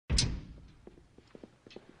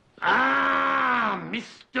Ah,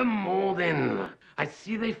 Mr. Morden. I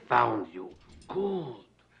see they found you. Good,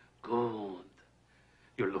 good.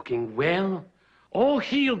 You're looking well. All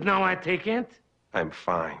healed now, I take it? I'm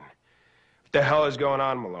fine. What the hell is going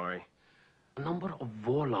on, Mallory? A number of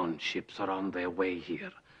Vorlon ships are on their way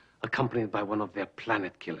here, accompanied by one of their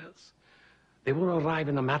planet killers. They will arrive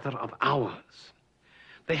in a matter of hours.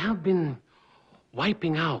 They have been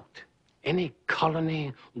wiping out any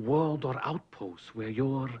colony, world, or outpost where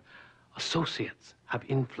your associates have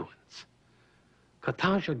influence.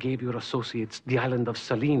 Cartagia gave your associates the island of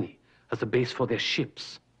Salini as a base for their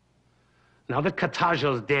ships. Now that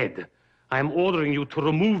Cartagia is dead, I am ordering you to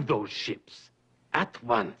remove those ships at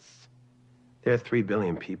once. There are 3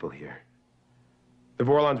 billion people here. The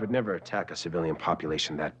Vorlons would never attack a civilian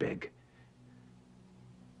population that big.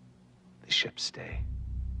 The ships stay.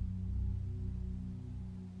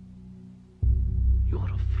 You're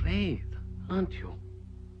afraid, aren't you?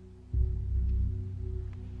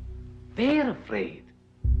 They're afraid.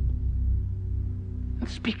 And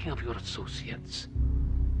speaking of your associates,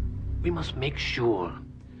 we must make sure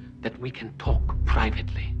that we can talk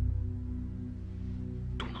privately.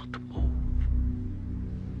 Do not move.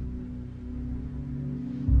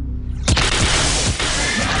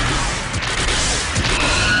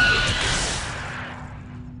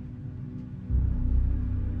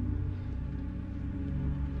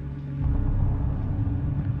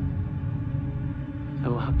 I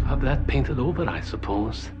will have to have that painted over, I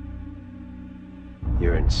suppose.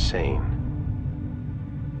 You're insane.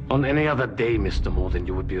 On any other day, Mr. Morden,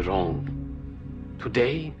 you would be wrong.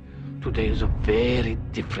 Today is a very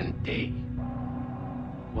different day.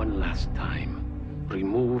 One last time,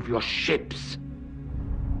 remove your ships.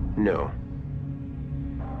 No.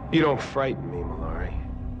 You don't frighten me, Mallory.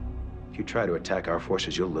 If you try to attack our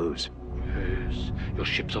forces, you'll lose. Yes, your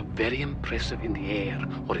ships are very impressive in the air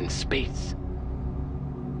or in space.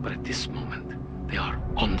 But at this moment, they are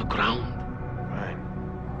on the ground.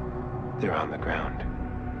 Fine. They're on the ground.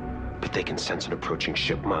 But they can sense an approaching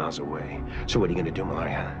ship miles away. So what are you gonna do,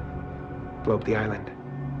 Mallory, huh? Blow up the island?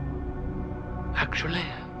 Actually,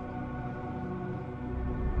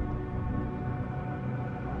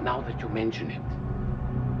 now that you mention it.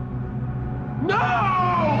 No!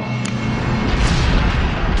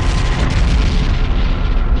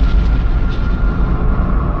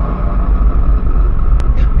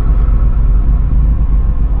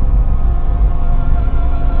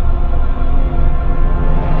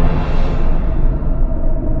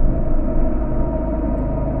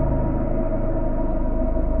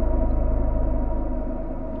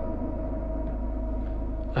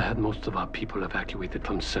 I had most of our people evacuated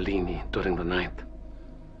from Salini during the night.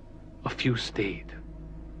 A few stayed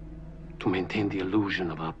to maintain the illusion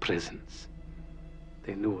of our presence.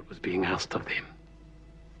 They knew it was being asked of them.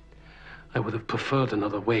 I would have preferred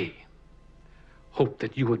another way, hoped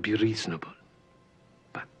that you would be reasonable.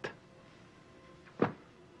 But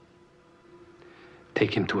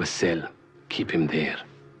take him to a cell, keep him there.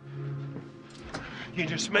 You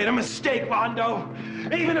just made a mistake, Londo.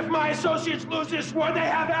 Even if my associates lose this war, they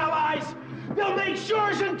have allies. They'll make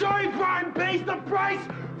sure Centauri Prime pays the price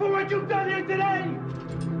for what you've done here today.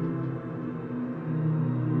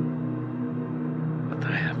 What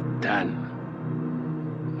I have done.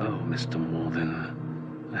 Oh, Mr.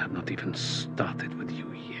 Morden, I have not even started with you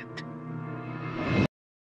yet.